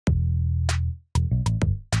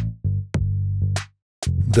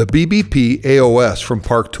The BBP-AOS from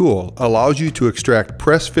Park Tool allows you to extract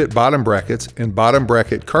press-fit bottom brackets and bottom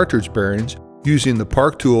bracket cartridge bearings using the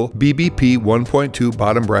Park Tool BBP-1.2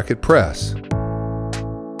 bottom bracket press.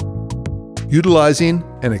 Utilizing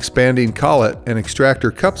an expanding collet and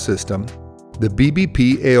extractor cup system, the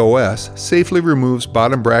BBP-AOS safely removes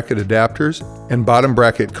bottom bracket adapters and bottom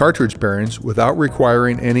bracket cartridge bearings without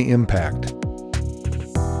requiring any impact.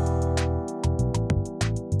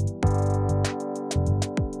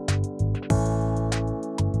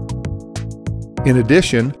 In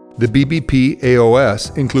addition, the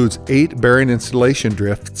BBP-AOS includes 8 bearing installation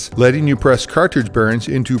drifts, letting you press cartridge bearings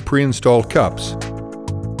into pre-installed cups.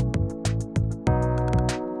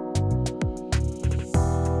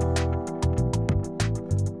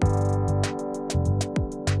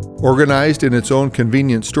 Organized in its own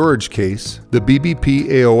convenient storage case, the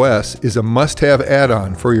BBP-AOS is a must-have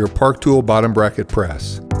add-on for your Park Tool bottom bracket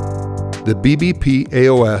press. The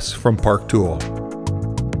BBP-AOS from Park Tool.